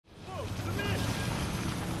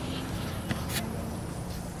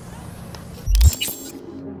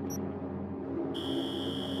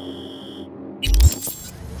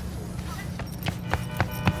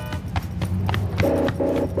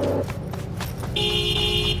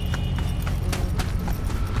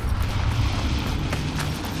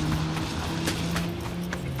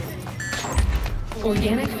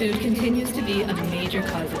Organic food continues to be a major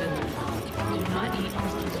cause of illness. Do not eat.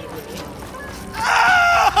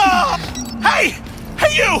 Ah! Hey!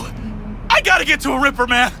 Hey, you! I gotta get to a Ripper,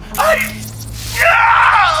 man!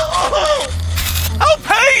 I'll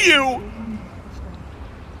pay you!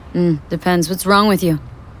 Depends. What's wrong with you?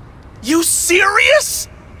 You serious?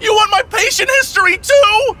 You want my patient history,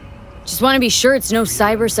 too? Just want to be sure it's no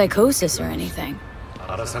cyber psychosis or anything.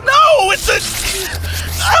 No, it's a...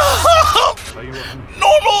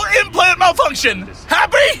 normal implant malfunction!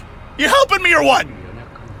 Happy? You helping me or what?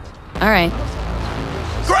 Alright.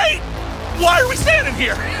 Great! Why are we standing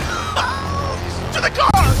here? To the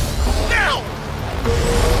car! Now!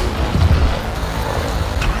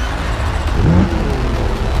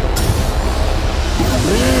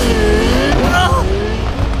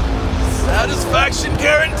 Satisfaction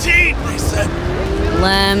guaranteed, they said.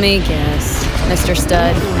 Let me guess. Mr.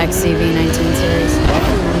 Stud, XCV-19 series.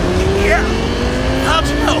 Yeah. How'd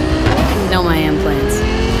you know? Know my implants,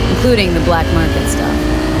 including the black market stuff.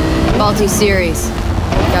 Faulty series.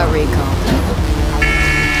 Got recalled.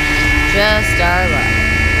 Just our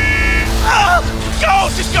luck. Go!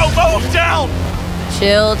 Just go! Mow him down!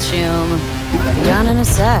 Chill, Chum. Be done in a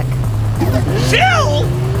sec. Chill?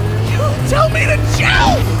 You tell me to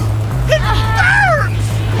chill! It burns!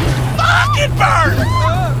 Fuck, it burns!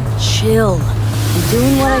 Chill. I'm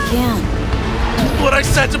doing what I can. What I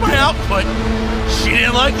said to my output. She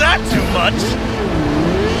didn't like that too much.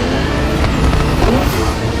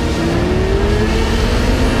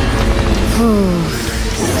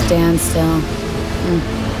 Stand still.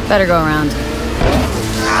 Better go around.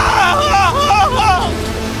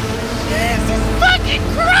 Jesus fucking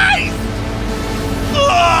Christ!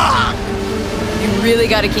 Ugh! You really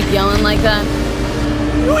gotta keep yelling like that?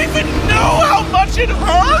 You even know how much it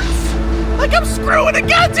hurts? Like I'm screwing a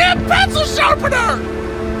goddamn pencil sharpener!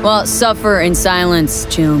 Well, suffer in silence,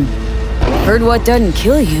 Chum. Heard what doesn't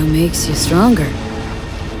kill you makes you stronger.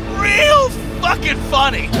 Real fucking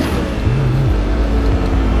funny.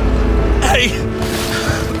 Hey,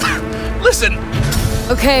 listen.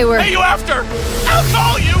 Okay, we're... Hey, you after? I'll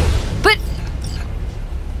call you. But...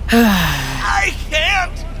 I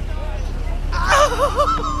can't.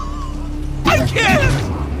 I can't.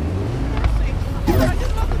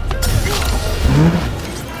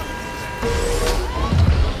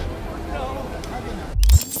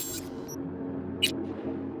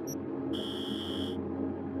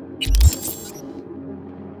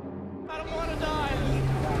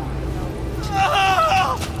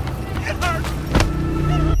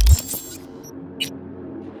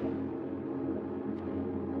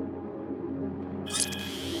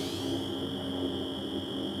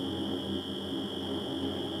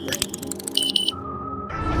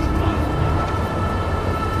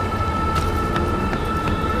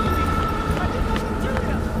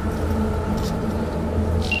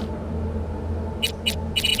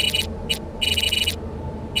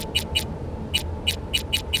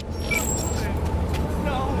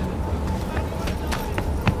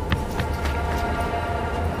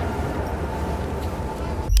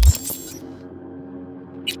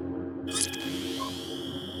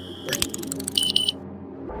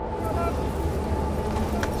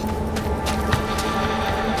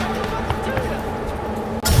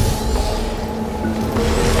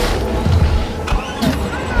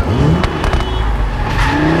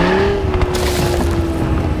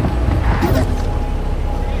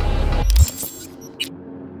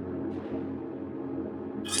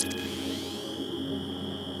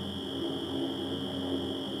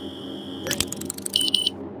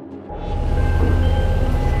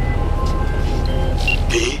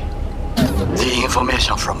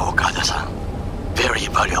 Information from Okada-san. Very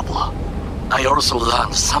valuable. I also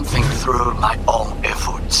learned something through my own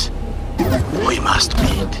efforts. We must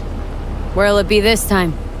meet. Where'll it be this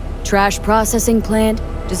time? Trash processing plant?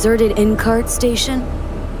 Deserted in-cart station?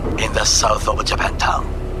 In the south of Japantown,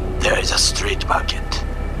 there is a street market.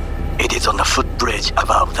 It is on the footbridge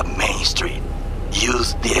above the main street.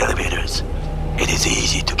 Use the elevators. It is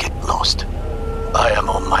easy to get lost. I am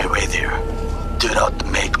on my way there. Do not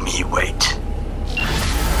make me wait.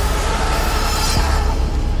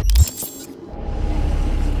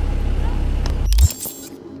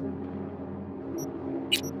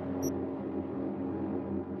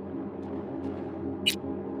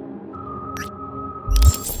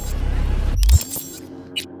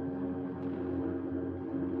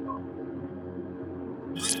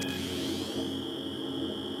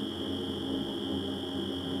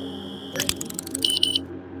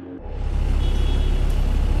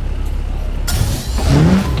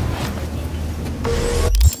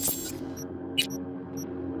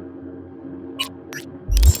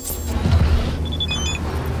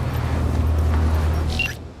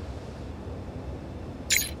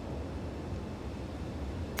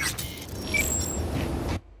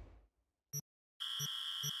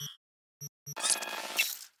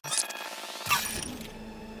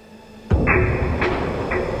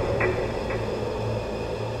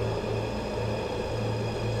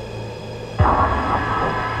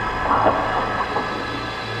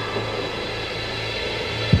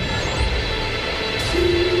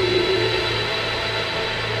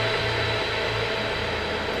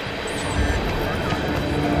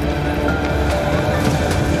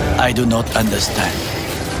 I do not understand.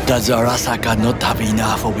 Does Arasaka not have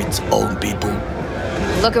enough of its own people?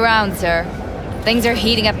 Look around, sir. Things are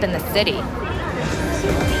heating up in the city.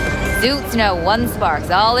 Suits know one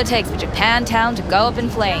spark's all it takes for Japantown to go up in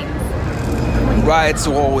flames. Riots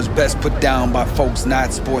are always best put down by folks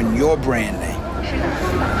not sporting your brand name.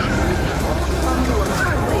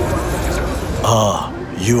 Ah,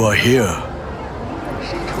 you are here.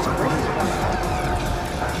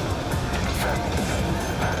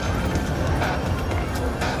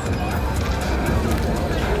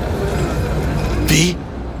 V?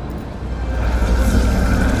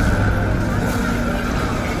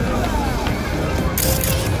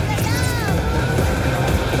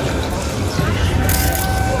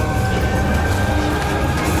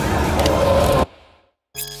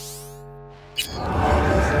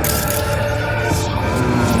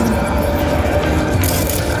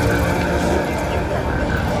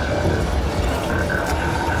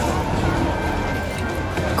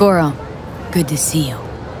 Goro, good to see you.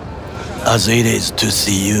 As it is to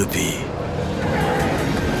see you, V.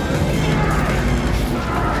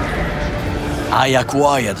 I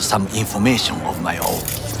acquired some information of my own.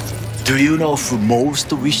 Do you know who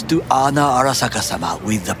most wished to honor Arasaka-sama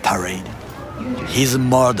with the parade? His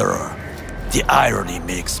murderer. The irony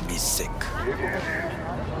makes me sick.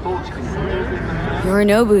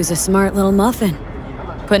 Yorinobu's a smart little muffin.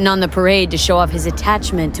 Putting on the parade to show off his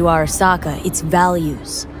attachment to Arasaka, its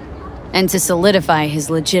values, and to solidify his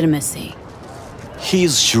legitimacy. He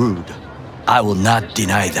is shrewd. I will not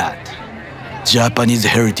deny that. Japanese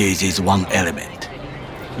heritage is one element.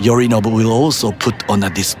 Yorinobu will also put on a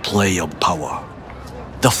display of power.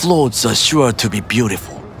 The floats are sure to be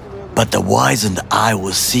beautiful, but the wizened eye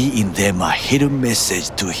will see in them a hidden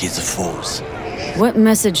message to his foes. What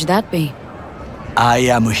message that be? I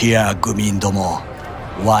am here, Gumindomo.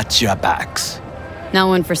 Watch your backs. Not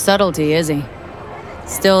one for subtlety, is he?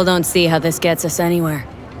 Still don't see how this gets us anywhere.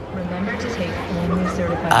 Remember to take only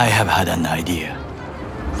certified. I have had an idea.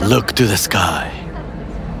 Look to the sky.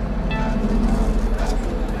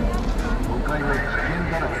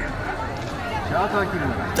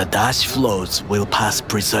 The dash floats will pass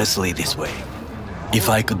precisely this way. If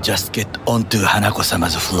I could just get onto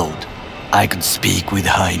Hanako-sama's float, I could speak with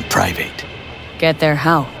her in private. Get there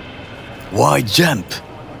how? Why jump?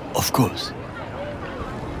 Of course.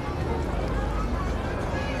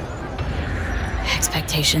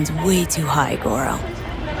 Expectations way too high, Goro.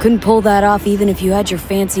 Couldn't pull that off even if you had your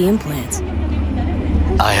fancy implants.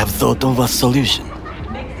 I have thought of a solution.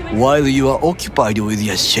 While you are occupied with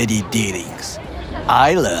your shady dealings,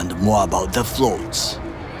 I learned more about the floats.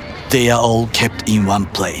 They are all kept in one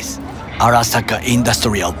place, Arasaka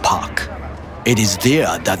Industrial Park. It is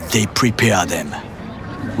there that they prepare them.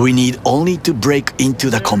 We need only to break into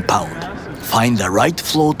the compound, find the right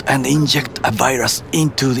float and inject a virus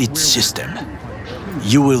into its system.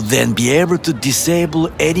 You will then be able to disable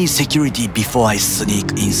any security before I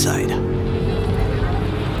sneak inside.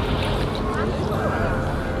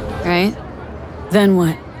 Right? Then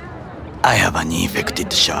what? I have an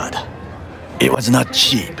infected shard. It was not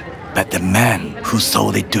cheap, but the man who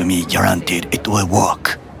sold it to me guaranteed it will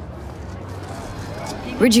work.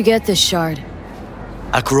 Where'd you get this shard?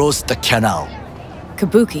 Across the canal.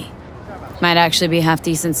 Kabuki. Might actually be half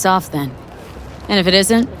decent soft then. And if it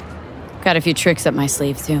isn't, got a few tricks up my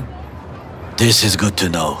sleeve too. This is good to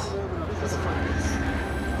know.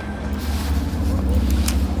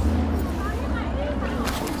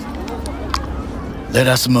 Let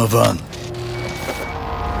us move on.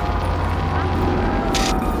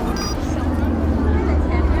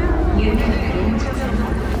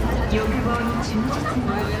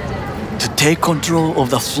 To take control of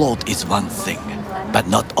the float is one thing, but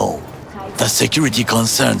not all. The security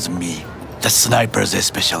concerns me, the snipers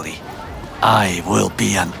especially. I will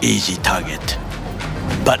be an easy target.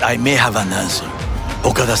 But I may have an answer.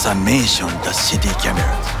 Okada-san mentioned the city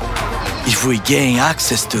cameras. If we gain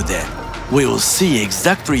access to them, we will see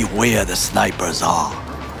exactly where the snipers are.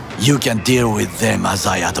 You can deal with them as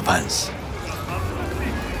I advance.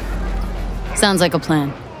 Sounds like a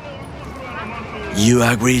plan. You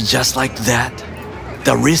agree just like that?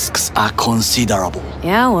 The risks are considerable.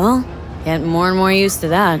 Yeah, well, getting more and more used to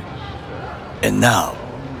that. And now,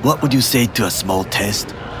 what would you say to a small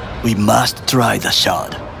test? We must try the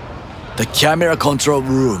shard. The camera control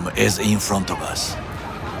room is in front of us.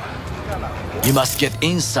 You must get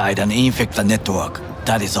inside and infect the network,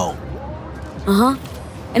 that is all. Uh-huh.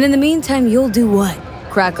 And in the meantime, you'll do what?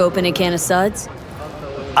 Crack open a can of suds?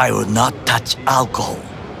 I will not touch alcohol.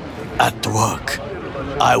 At work,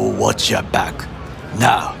 I will watch your back.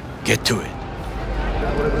 Now, get to it.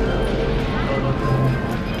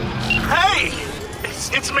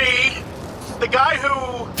 It's me. The guy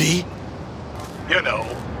who... V? You know.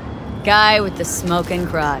 Guy with the smoking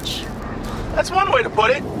crotch. That's one way to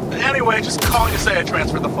put it. Anyway, just calling to say I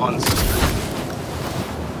transferred the funds.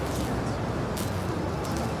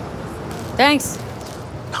 Thanks.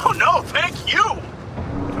 Oh no, thank you.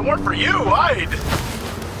 If it weren't for you, I'd...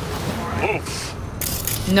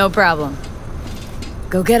 Oof. No problem.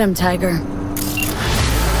 Go get him, Tiger.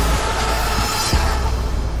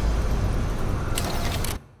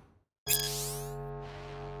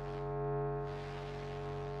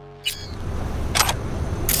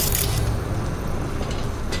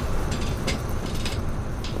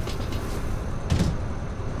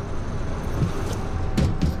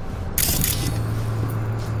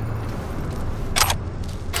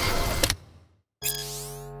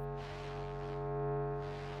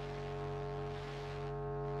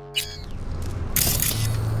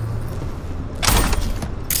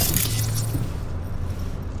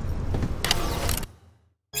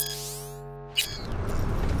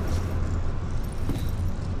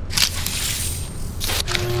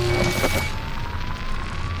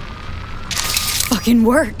 Fucking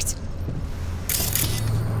worked.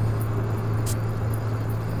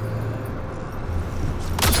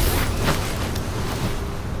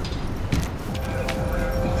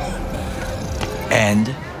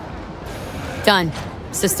 And? Done.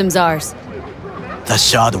 System's ours. The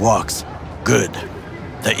shard works. Good.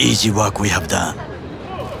 The easy work we have done.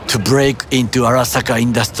 To break into Arasaka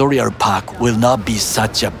Industrial Park will not be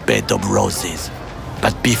such a bed of roses.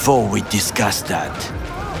 But before we discuss that...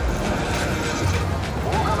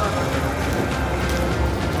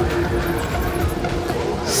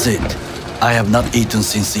 Sit. I have not eaten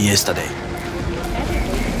since yesterday.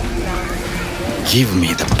 Give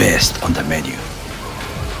me the best on the menu.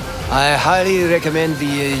 I highly recommend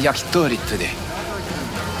the yakitori today.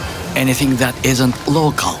 Anything that isn't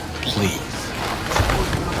local, please.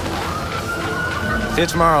 See you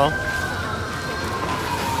tomorrow.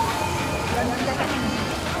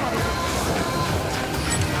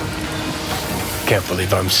 Can't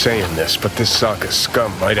believe I'm saying this, but this Sokka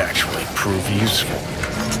scum might actually prove useful.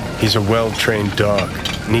 He's a well-trained dog,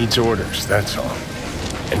 needs orders, that's all.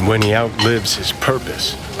 And when he outlives his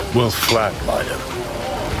purpose, we'll flatline him.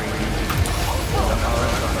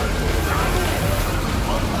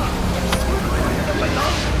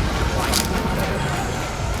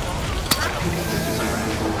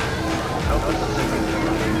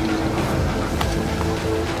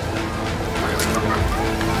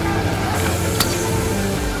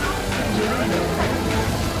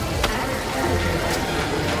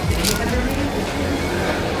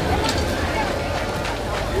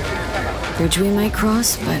 Bridge we might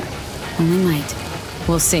cross, but only might.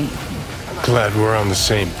 We'll see. Glad we're on the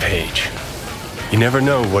same page. You never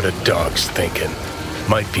know what a dog's thinking.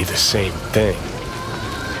 Might be the same thing.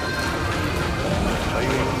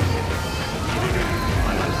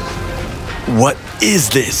 What is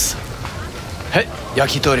this? Hey,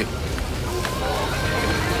 yakitori.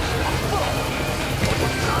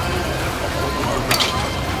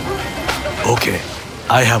 Okay,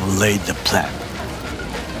 I have laid the plan.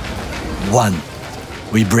 1.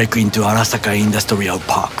 We break into Arasaka Industrial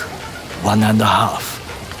Park.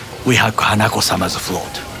 1.5. We hack Hanako-sama's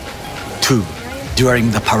float. 2.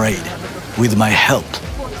 During the parade, with my help,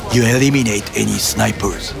 you eliminate any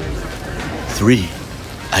snipers. 3.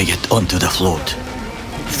 I get onto the float.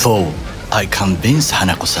 4. I convince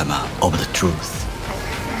Hanako-sama of the truth.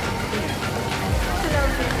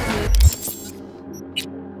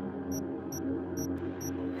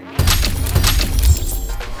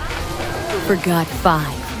 Forgot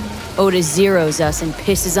 5. Oda zeroes us and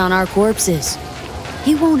pisses on our corpses.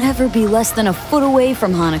 He won't ever be less than a foot away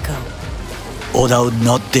from Hanako. Oda would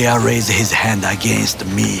not dare raise his hand against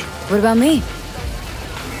me. What about me?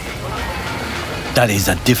 That is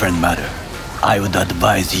a different matter. I would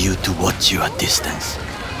advise you to watch your distance.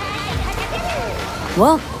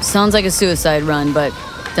 Well, sounds like a suicide run, but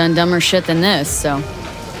done dumber shit than this, so...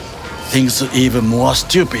 Things even more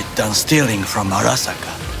stupid than stealing from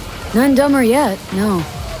Arasaka. None dumber yet, no.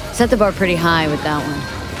 Set the bar pretty high with that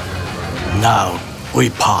one. Now, we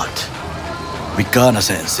part.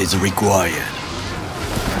 Reconnaissance is required.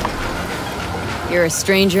 You're a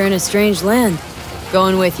stranger in a strange land.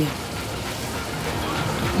 Going with you.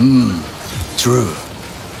 True.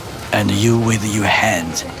 And you with your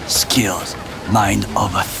hands, skills, mind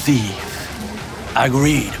of a thief.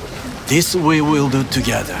 Agreed. This we will do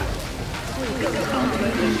together.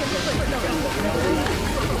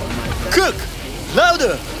 Cook!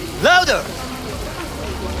 Louder! Louder!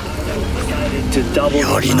 To double the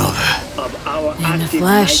Yorinobu. amount of our In the active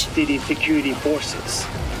flesh. Night City security forces.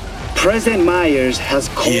 President Myers has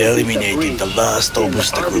He eliminated the last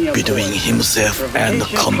obstacle between himself and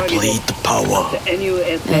complete power.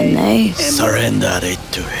 And they Surrendered it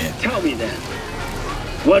to him. Tell me then,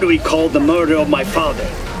 what do we call the murder of my father?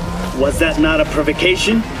 Was that not a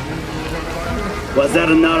provocation? Was that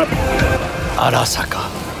not a... Arasaka,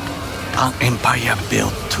 an empire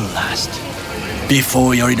built to last.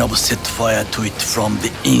 Before Yorinobu set fire to it from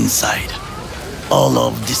the inside, all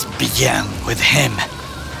of this began with him.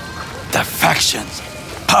 The factions,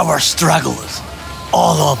 power struggles,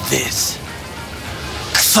 all of this.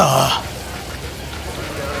 Ksa!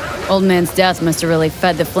 Old man's death must have really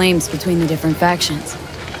fed the flames between the different factions.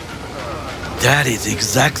 That is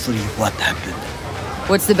exactly what happened.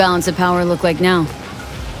 What's the balance of power look like now?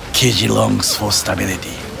 Kiji longs for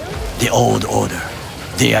stability. The old order.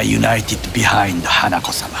 They are united behind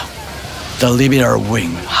Hanako-sama. The liberal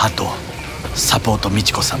wing, Hato, support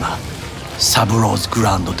Michiko-sama, Saburo's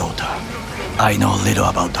granddaughter. I know little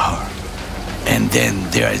about her. And then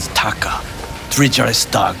there is Taka, treacherous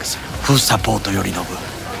thugs who support Yorinobu.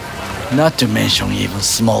 Not to mention even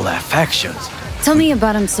smaller factions. Tell me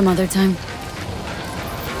about him some other time.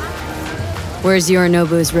 Where's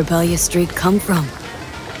Yorinobu's rebellious streak come from?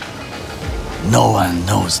 No one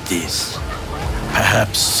knows this.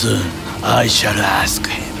 Perhaps soon I shall ask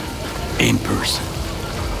him in person.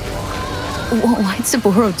 Why'd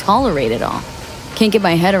Saburo tolerate it all? Can't get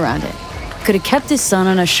my head around it. Could have kept his son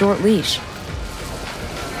on a short leash.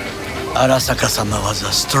 Arasaka-sama was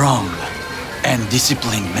a strong and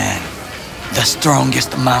disciplined man. The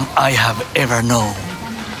strongest man I have ever known.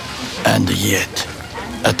 And yet,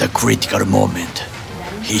 at a critical moment,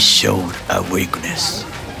 he showed a weakness.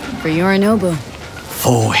 For Yorinobu.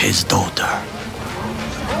 For his daughter.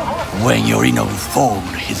 When Yorinobu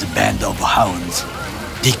formed his band of hounds,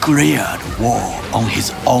 declared war on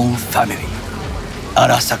his own family,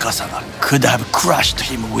 Arasaka-sama could have crushed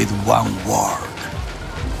him with one word.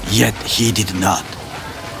 Yet he did not,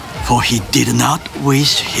 for he did not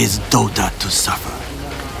wish his daughter to suffer.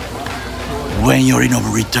 When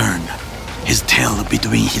Yorinobu returned, his tail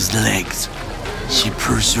between his legs, she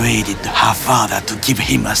persuaded her father to give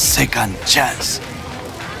him a second chance.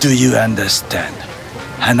 Do you understand?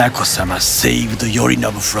 Hanako-sama saved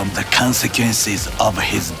Yorinobu from the consequences of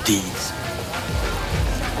his deeds.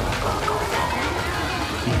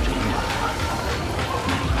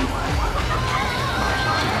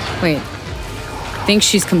 Wait, think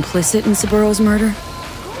she's complicit in Saburo's murder?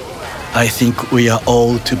 I think we are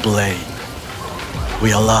all to blame.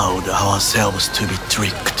 We allowed ourselves to be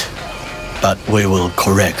tricked. But we will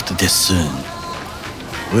correct this soon.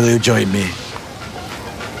 Will you join me?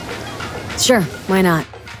 Sure, why not?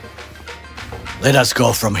 Let us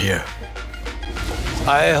go from here.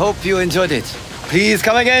 I hope you enjoyed it. Please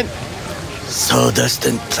come again. Sawdust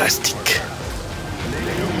and plastic.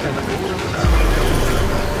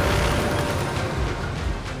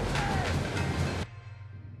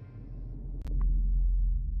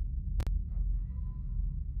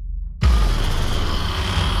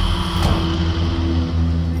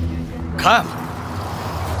 Come.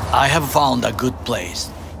 I have found a good place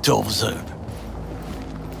to observe.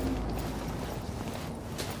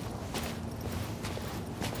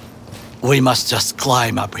 We must just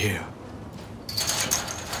climb up here.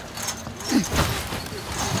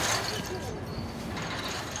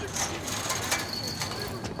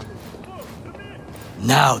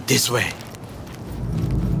 Now, this way.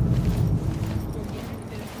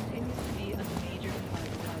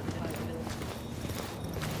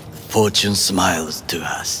 Fortune smiles to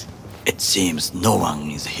us. It seems no one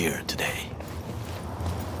is here today.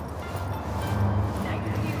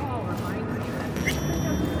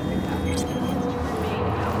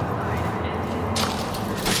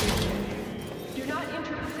 Do not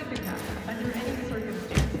enter Pacifica under any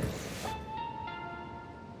circumstances.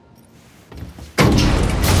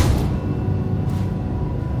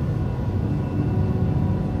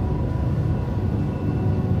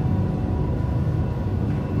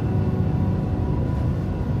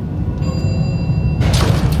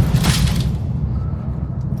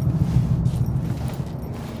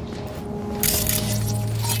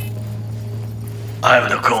 I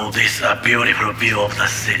would call this a beautiful view of the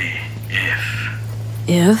city,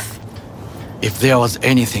 If? if there was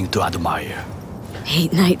anything to admire.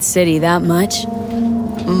 Hate Night City that much?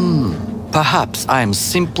 Perhaps I am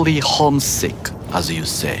simply homesick, as you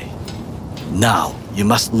say. Now, you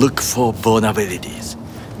must look for vulnerabilities,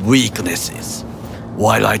 weaknesses,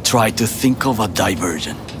 while I try to think of a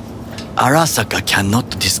diversion. Arasaka cannot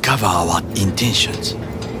discover our intentions.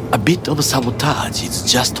 A bit of sabotage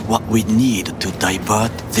is just what we need to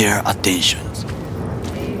divert their attentions.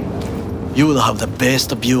 You will have the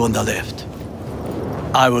best view on the left.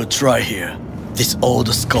 I will try here. This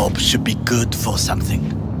old scope should be good for something.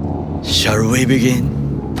 Shall we begin?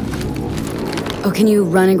 Oh, can you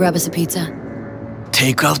run and grab us a pizza?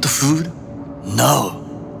 Take out the food?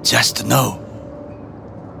 No, just no.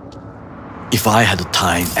 If I had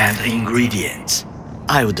time and ingredients,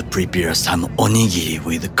 I would prepare some onigiri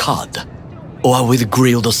with cod or with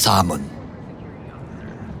grilled salmon.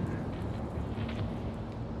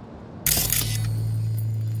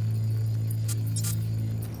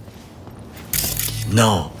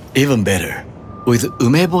 No, even better, with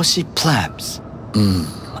umeboshi clams.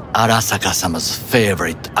 Arasaka-sama's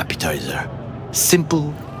favorite appetizer.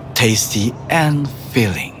 Simple, tasty, and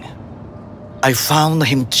filling. I found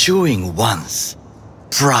him chewing once,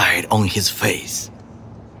 pride on his face.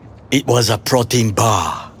 It was a protein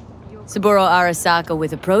bar. Saburo Arasaka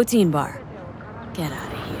with a protein bar. Get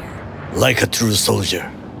out of here. Like a true soldier.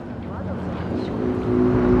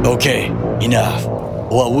 Okay, enough.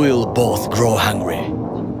 Or we'll both grow hungry.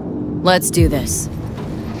 Let's do this.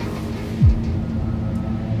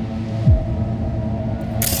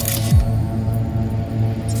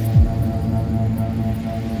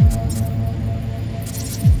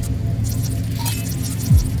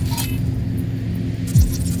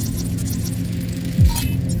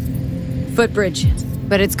 Footbridge,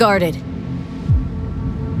 but it's guarded.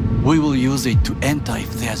 We will use it to enter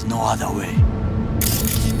if there's no other way.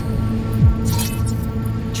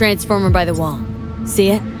 Transformer by the wall. See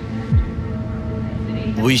it?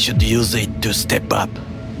 We should use it to step up.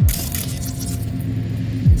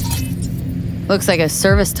 Looks like a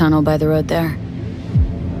service tunnel by the road there.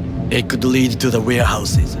 It could lead to the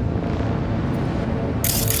warehouses.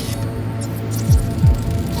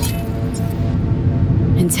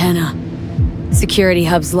 Antenna. Security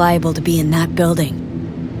hub's liable to be in that building.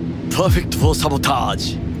 Perfect for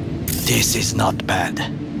sabotage. This is not bad.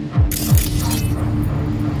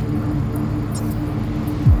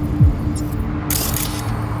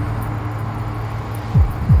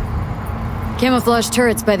 Camouflage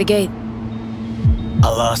turrets by the gate.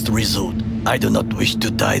 A last resort. I do not wish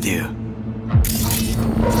to die there.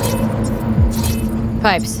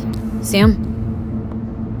 Pipes. See 'em?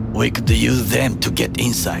 We could use them to get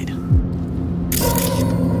inside.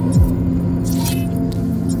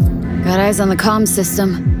 Got eyes on the comm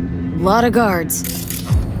system. Lot of guards.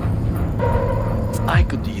 I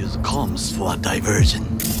could use comms for a diversion.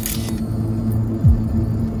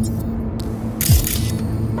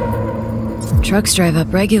 Trucks drive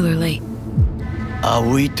up regularly. Are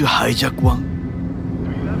we to hijack one?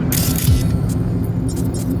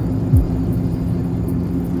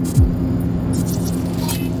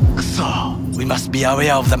 So, we must be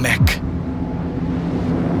aware of the mech.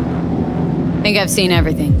 Think I've seen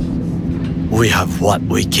everything. We have what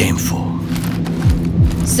we came for.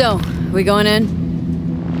 So, we going in?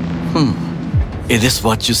 Is this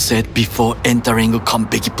what you said before entering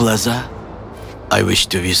Konpeki Plaza? I wish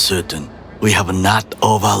to be certain we have not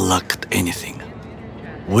overlooked anything.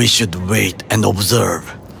 We should wait and observe.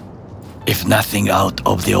 If nothing out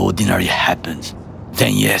of the ordinary happens,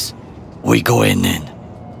 then yes, we go in.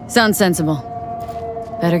 Sounds sensible.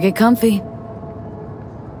 Better get comfy.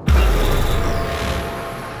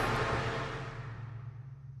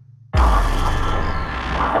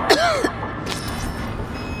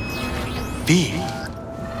 B.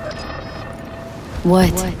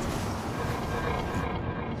 What?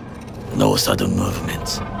 No sudden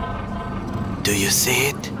movements. Do you see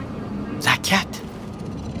it? The cat?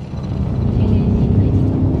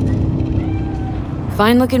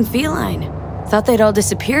 Fine-looking feline. Thought they'd all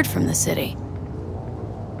disappeared from the city.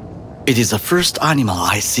 It is the first animal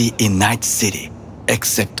I see in Night City,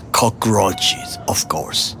 except cockroaches, of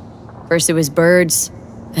course. First it was birds,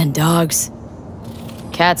 then dogs.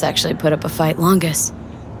 Cats actually put up a fight longest.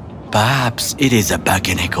 Perhaps it is a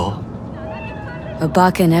bakeneko. A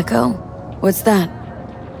bakaneko? What's that?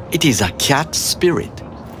 It is a cat spirit.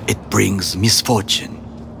 It brings misfortune,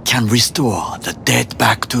 can restore the dead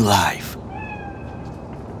back to life.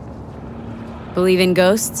 Believe in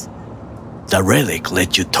ghosts? The relic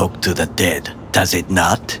let you talk to the dead, does it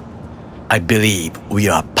not? I believe we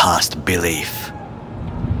are past belief.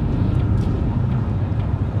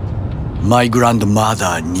 My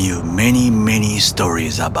grandmother knew many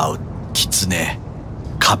stories about kitsune,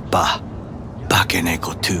 kappa,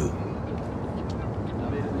 bakeneko too.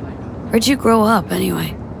 Where'd you grow up,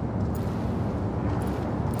 anyway?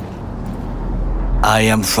 I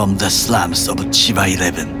am from the slums of Chiba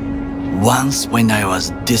 11. Once when I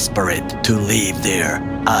was desperate to live there,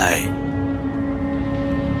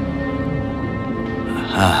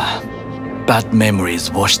 Bad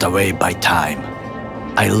memories washed away by time.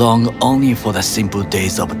 I long only for the simple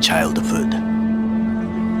days of childhood.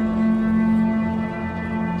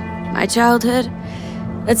 My childhood?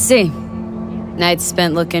 Let's see. Nights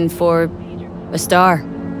spent looking for a star.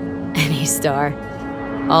 Any star.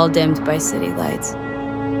 All dimmed by city lights.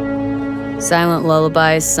 Silent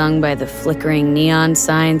lullabies sung by the flickering neon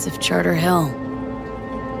signs of Charter Hill.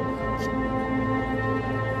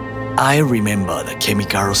 I remember the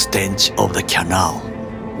chemical stench of the canal,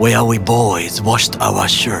 where we boys washed our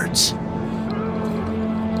shirts.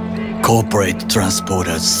 Corporate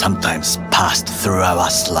transporters sometimes passed through our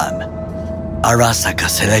slum, Arasaka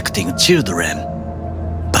selecting children,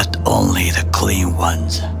 but only the clean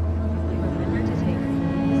ones.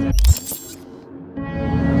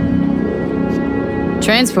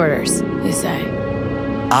 Transporters, you say?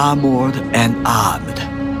 Armored and armed,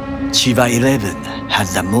 Chiba 11 had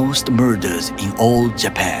the most murders in all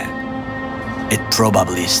Japan. It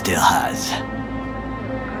probably still has.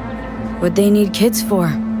 What'd they need kids for?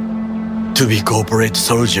 To be corporate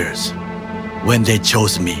soldiers. When they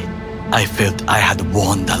chose me, I felt I had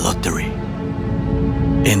won the lottery.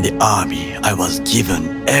 In the army, I was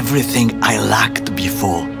given everything I lacked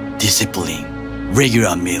before: discipline,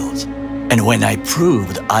 regular meals, and when I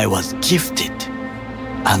proved I was gifted,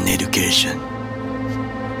 an education.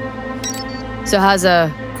 So how's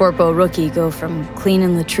a Corpo rookie go from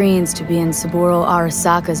cleaning latrines to being Saburo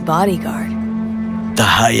Arasaka's bodyguard? The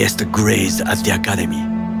highest grades at the academy,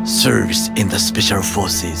 service in the special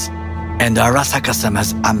forces, and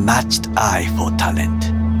Arasaka-sama's unmatched eye for talent.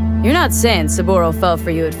 You're not saying Saburo fell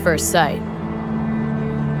for you at first sight.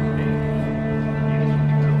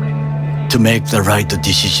 To make the right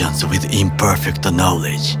decisions with imperfect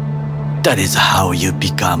knowledge, that is how you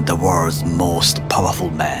become the world's most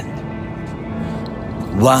powerful man.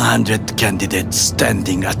 100 candidates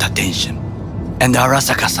standing at attention, and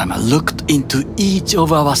Arasaka-sama looked into each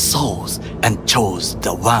of our souls and chose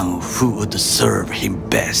the one who would serve him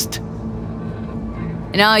best.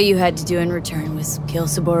 And all you had to do in return was kill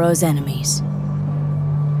Saburo's enemies.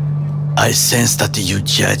 I sense that you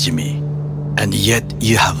judge me, and yet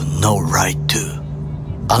you have no right to.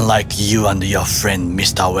 Unlike you and your friend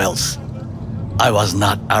Mr. Wells, I was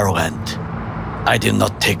not arrogant. I did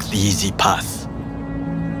not take the easy path.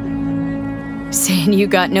 Saying you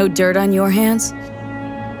got no dirt on your hands?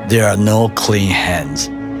 There are no clean hands,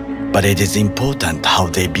 but it is important how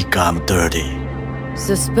they become dirty.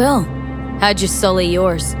 So spill. How'd you sully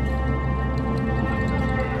yours?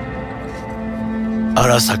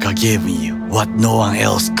 Arasaka gave me what no one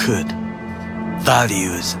else could.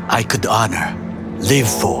 Values I could honor, live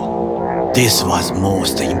for. This was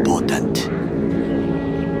most important.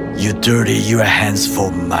 You dirty your hands for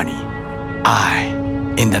money. I,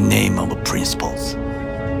 in the name of principles.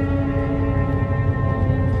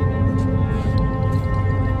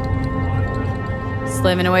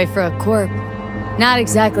 Slaving away for a corp. Not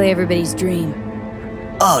exactly everybody's dream.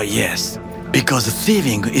 Oh yes, because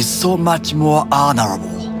thieving is so much more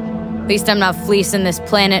honorable. At least I'm not fleecing this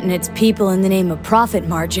planet and its people in the name of profit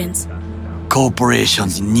margins.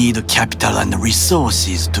 Corporations need capital and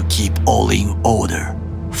resources to keep all in order.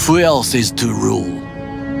 Who else is to rule?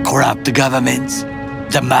 Corrupt governments?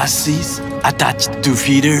 The masses attached to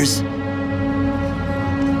feeders?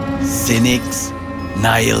 Cynics?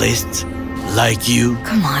 Nihilists? Like you?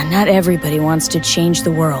 Come on, not everybody wants to change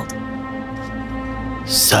the world.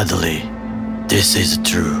 Sadly, this is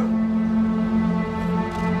true.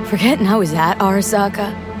 Forgetting I was at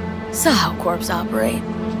Arasaka? Saw how corps operate.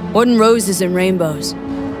 Wasn't roses and rainbows.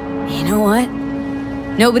 You know what?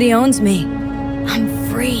 Nobody owns me. I'm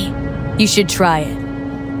free. You should try it.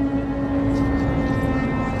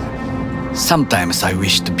 Sometimes I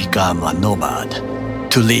wish to become a nomad,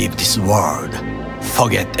 to leave this world,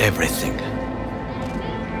 forget everything.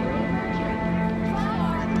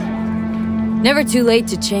 Never too late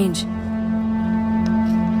to change.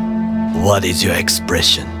 What is your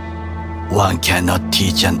expression? One cannot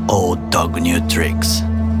teach an old dog new tricks.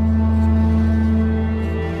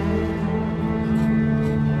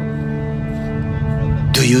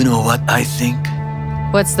 Do you know what I think?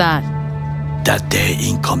 What's that? That day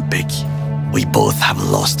in Konpeki, we both have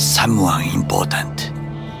lost someone important.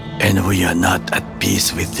 And we are not at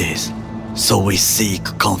peace with this, so we seek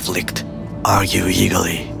conflict, argue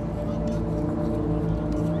eagerly.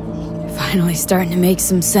 Finally starting to make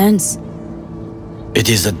some sense. It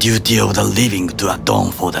is the duty of the living to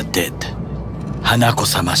atone for the dead.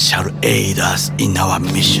 Hanako-sama shall aid us in our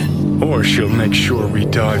mission. Or she'll make sure we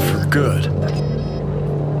die for good.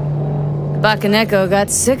 Bakaneko got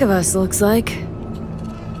sick of us, looks like.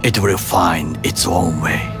 It will find its own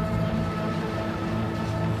way.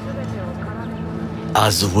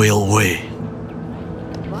 As will we.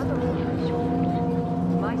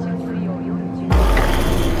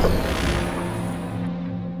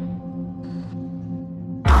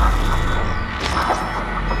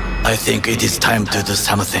 I think it is time to do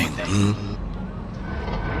something,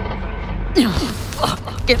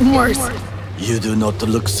 Getting worse. You do not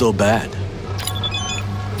look so bad.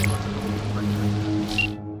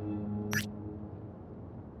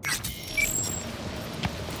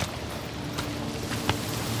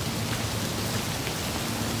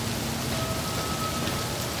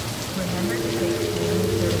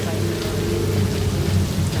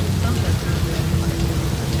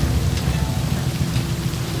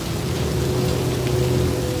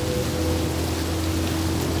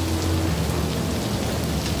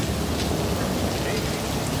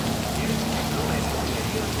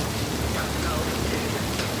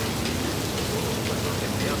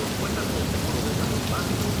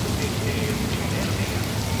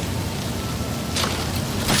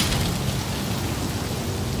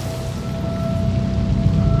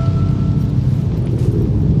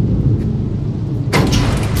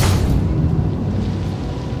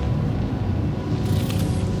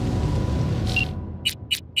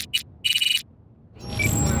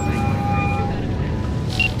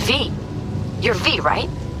 You're V, right?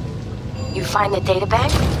 You find the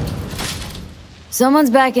databank?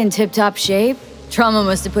 Someone's back in tip-top shape. Trauma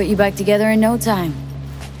must have put you back together in no time.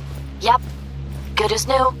 Yep. Good as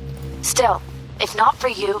new. Still, if not for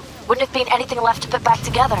you, wouldn't have been anything left to put back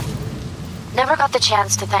together. Never got the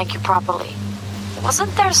chance to thank you properly.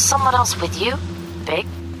 Wasn't there someone else with you? Big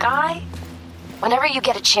guy? Whenever you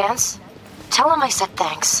get a chance, tell him I said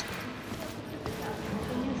thanks.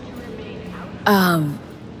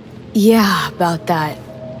 Yeah, about that.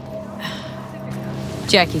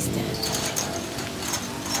 Jackie's dead.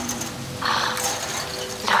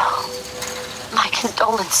 No. My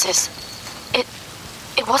condolences. It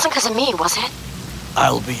wasn't because of me, was it?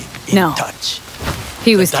 I'll be in touch.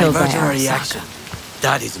 He was killed by divergent Arasaka. reaction.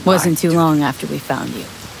 That is Wasn't too long after we found you.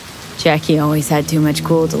 Jackie always had too much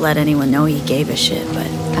cool to let anyone know he gave a shit, but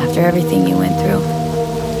after everything you went through,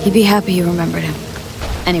 he'd be happy you remembered him.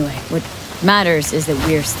 Anyway, what matters is that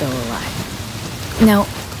we're still alive. Now,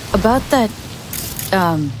 about that,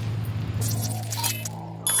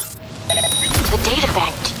 The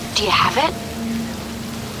databank, do you have it?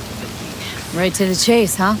 Right to the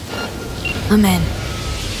chase, huh? I'm in.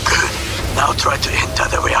 Good. Now try to enter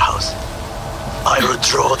the warehouse. I will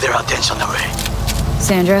draw their attention away.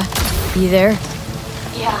 Sandra, you there?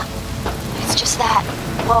 Yeah. It's just that,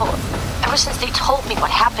 well, ever since they told me what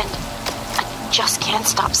happened, I just can't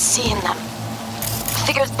stop seeing them.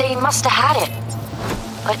 Figured they must have had it.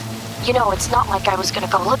 But, you know, it's not like I was gonna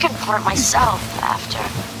go looking for it myself after.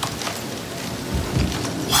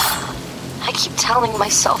 I keep telling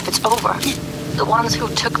myself it's over. The ones who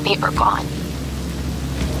took me are gone.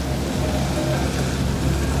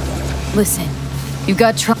 Listen, you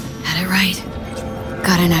got Had it right.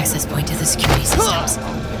 Got an access point to the security systems.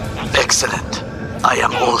 Excellent. I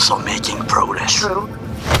am also making progress. True.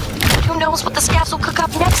 Who knows what the scavs will cook up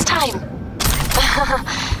next time?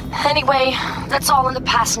 Anyway, that's all in the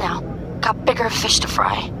past now. Got bigger fish to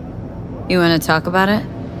fry. You want to talk about it?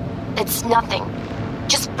 It's nothing.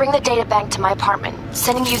 Just bring the databank to my apartment.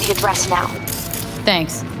 Sending you the address now.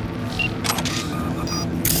 Thanks.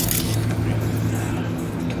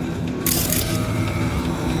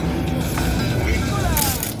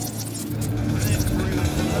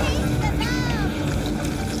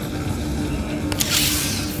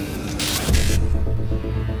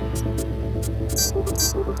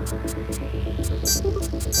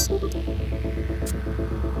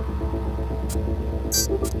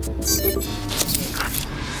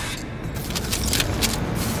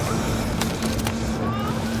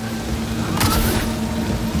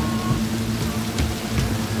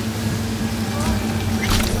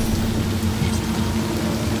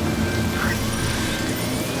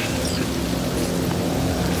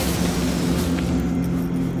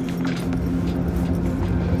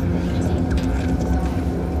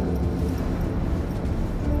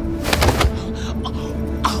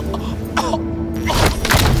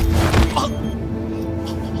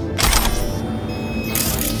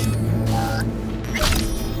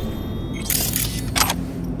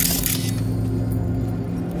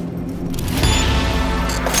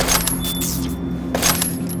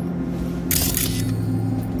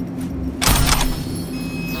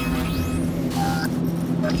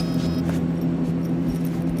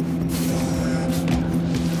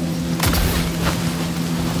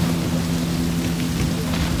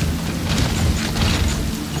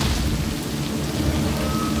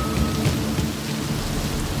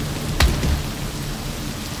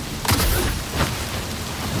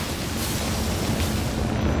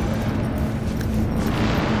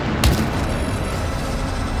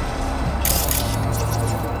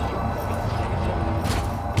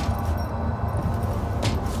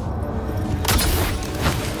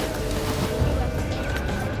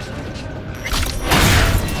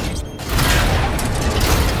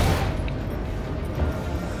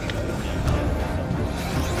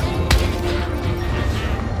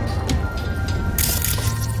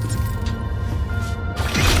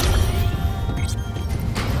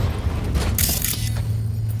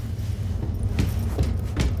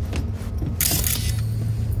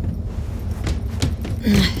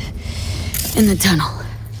 In the tunnel.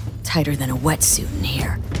 Tighter than a wetsuit in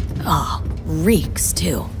here. Oh, reeks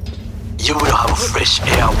too. You will have fresh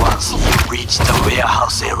air once you reach the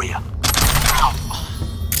warehouse area.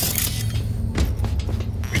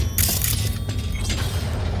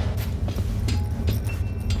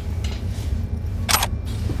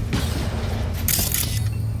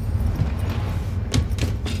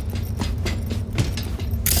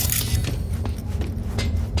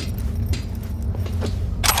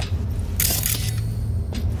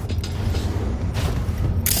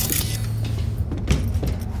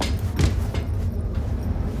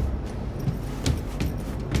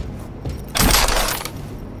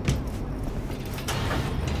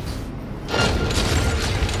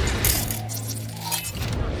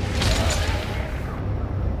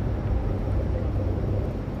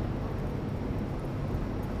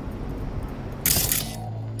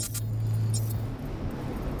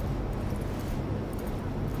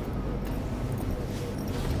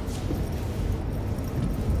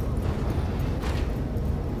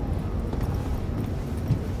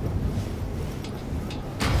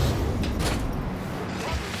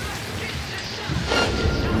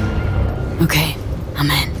 Okay, I'm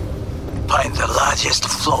in. Find the largest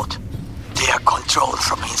float. They are controlled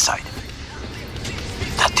from inside.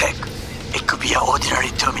 The tech, it could be an ordinary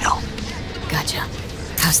terminal. Gotcha.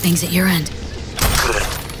 How's things at your end? Good.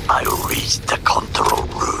 I will reach the control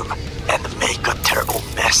room and make a terrible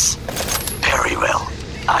mess. Very well.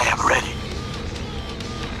 I am ready.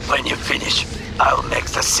 When you finish, I'll make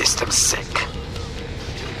the system sick.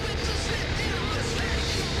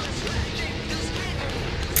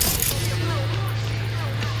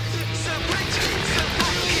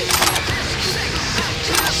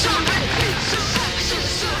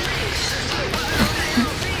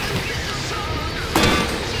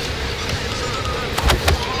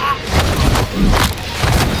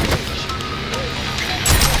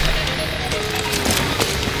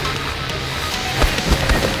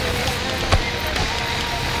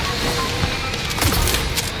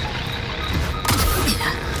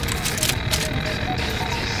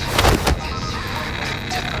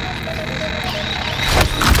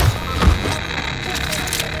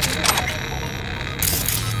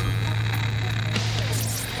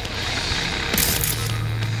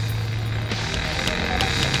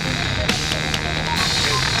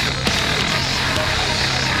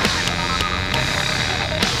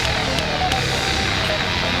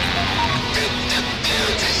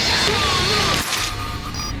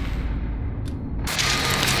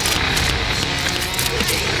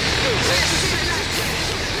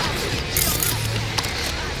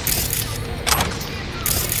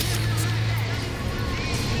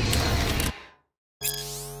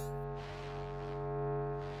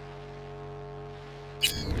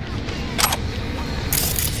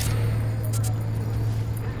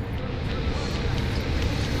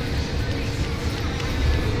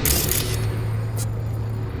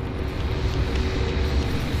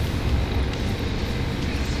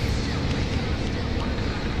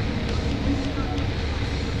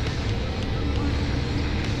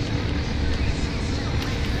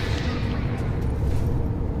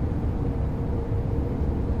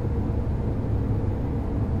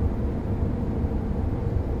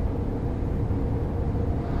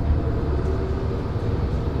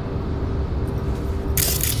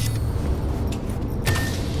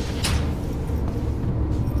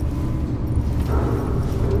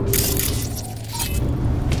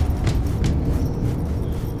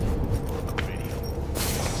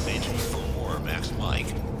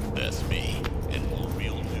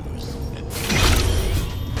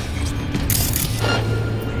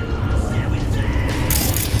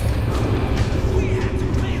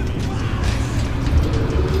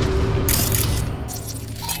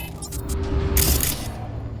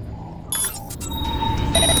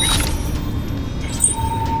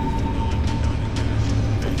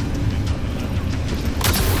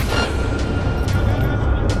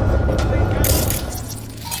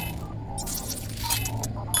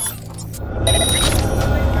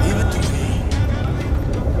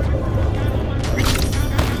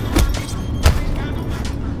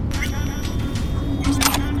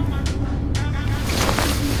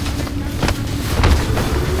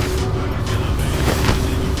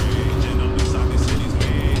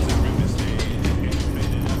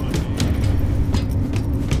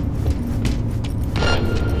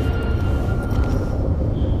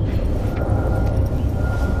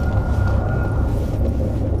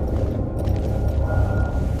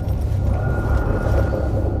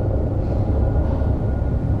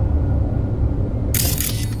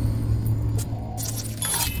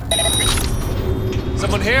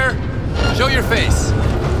 Anyone here? Show your face.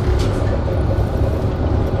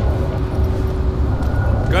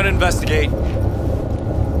 Gonna investigate.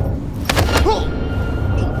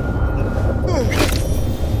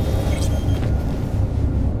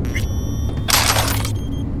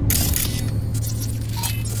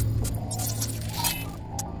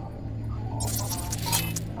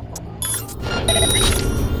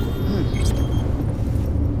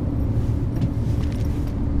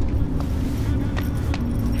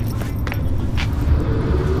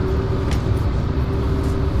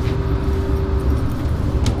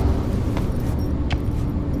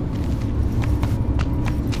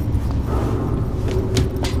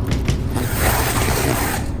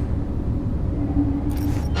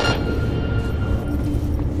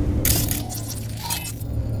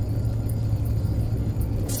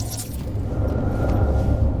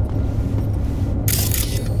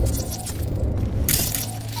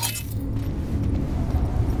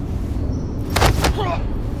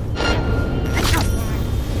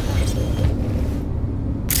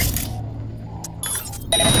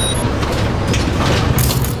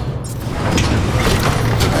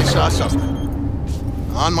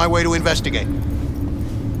 On my way to investigate.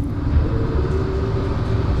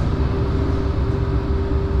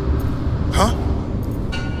 Huh?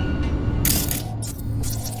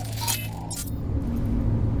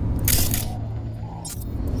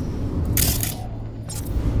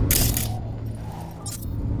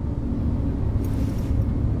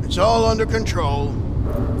 It's all under control.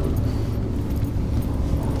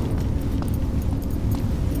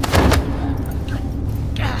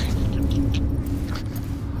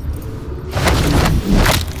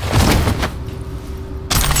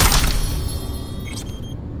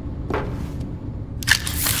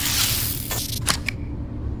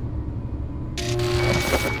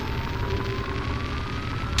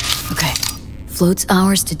 Float's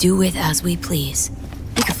ours to do with as we please.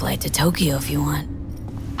 You can fly to Tokyo if you want.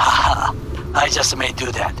 Haha, I just may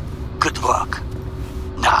do that. Good work.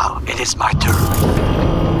 Now it is my turn.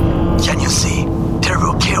 Can you see?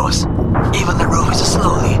 Terrible chaos. Even the roof is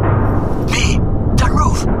slowly. B, the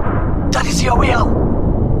roof! That is your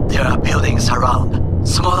will! There are buildings around,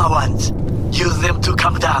 smaller ones. Use them to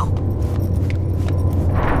come down.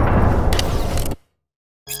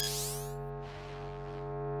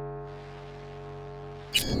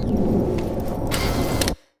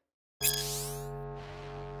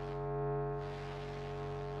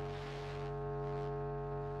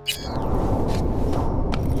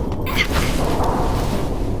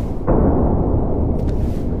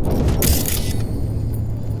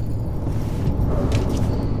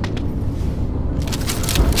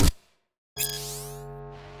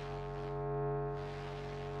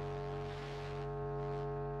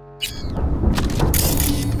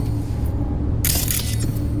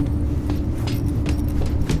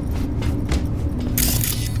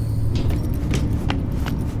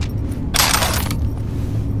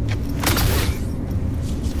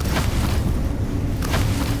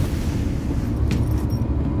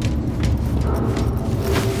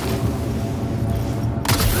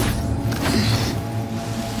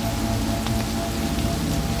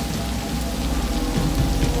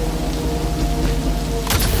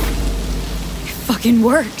 Fucking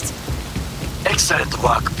worked. Excellent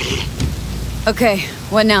work, B. Okay,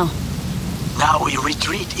 what now? Now we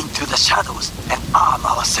retreat into the shadows and arm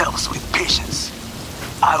ourselves with patience.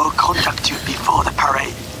 I will contact you before the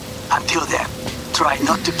parade. Until then, try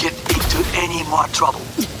not to get into any more trouble.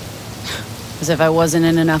 As if I wasn't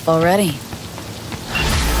in enough already.